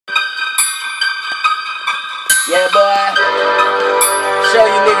Yeah, boy. Show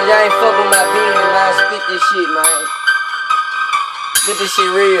you niggas I ain't fuck with my bean, man. Spit this shit, man. Spit this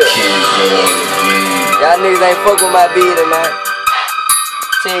shit real. Y'all niggas ain't fuck with my bean, man.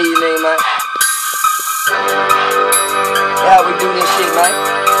 Tell you niggas, man. That's how we do this shit, man.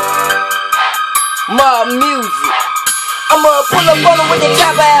 Mob music. I'ma pull up on him with the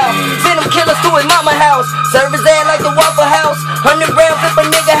chopper out. Send them killers to his mama house. Serve his ass like the Waffle House. 100 round flip a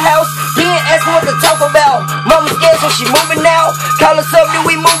nigga house. He ain't asking what to talk about. Mama scared so she moving now. Call us up, then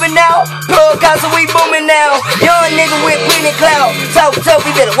we moving now. Plug cause we booming now. Young nigga with plenty clout. Talk tough,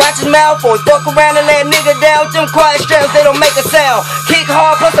 we better watch his mouth. Or he fuck around and let nigga down. Them quiet straps, they don't make a sound. Kick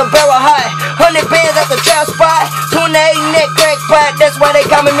hard plus a barrel high. 100 bands at the trap spot. 28 neck crack pot. That's why they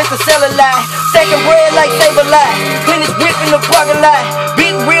call me Mr. Seller Lie. Stacking bread like Saber Lie. Clean his whip in the parking lot.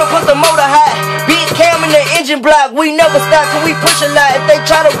 Big wheel put the motor high. Big cam in the engine block. We never stop till we push a lot. If they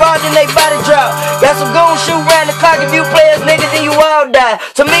try to ride, then they body drop. Got some goons shoot round the clock. If you play us nigga, then you all die.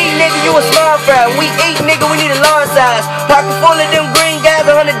 To me nigga, you a small fry. We eat nigga, we need a large size. Pocket full of them green guys,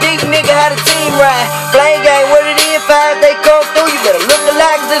 100 deep nigga, how the team ride. Flame gang, what it is, five, they come through. You better look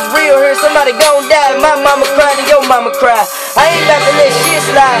alike, cause it's real here. Somebody gon' die. My mama cry, then your mama cry. I ain't about to let shit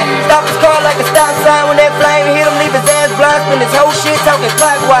slide. Stop his car like a stop sign. When that flame hit him, leave his ass blind. Spin his whole shit talking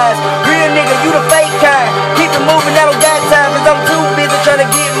clockwise. Real nigga, you the fake kind. Keep it moving, I don't got time. Cause I'm too busy trying to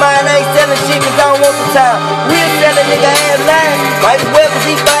get mine. I ain't selling shit cause I don't want the time. Real selling nigga ass lying. Might as well cause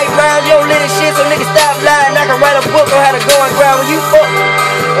he fight rounds. You don't let this shit so nigga stop lying. I can write a book on how to go and grind when you fuck.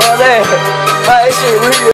 Oh damn, this shit real.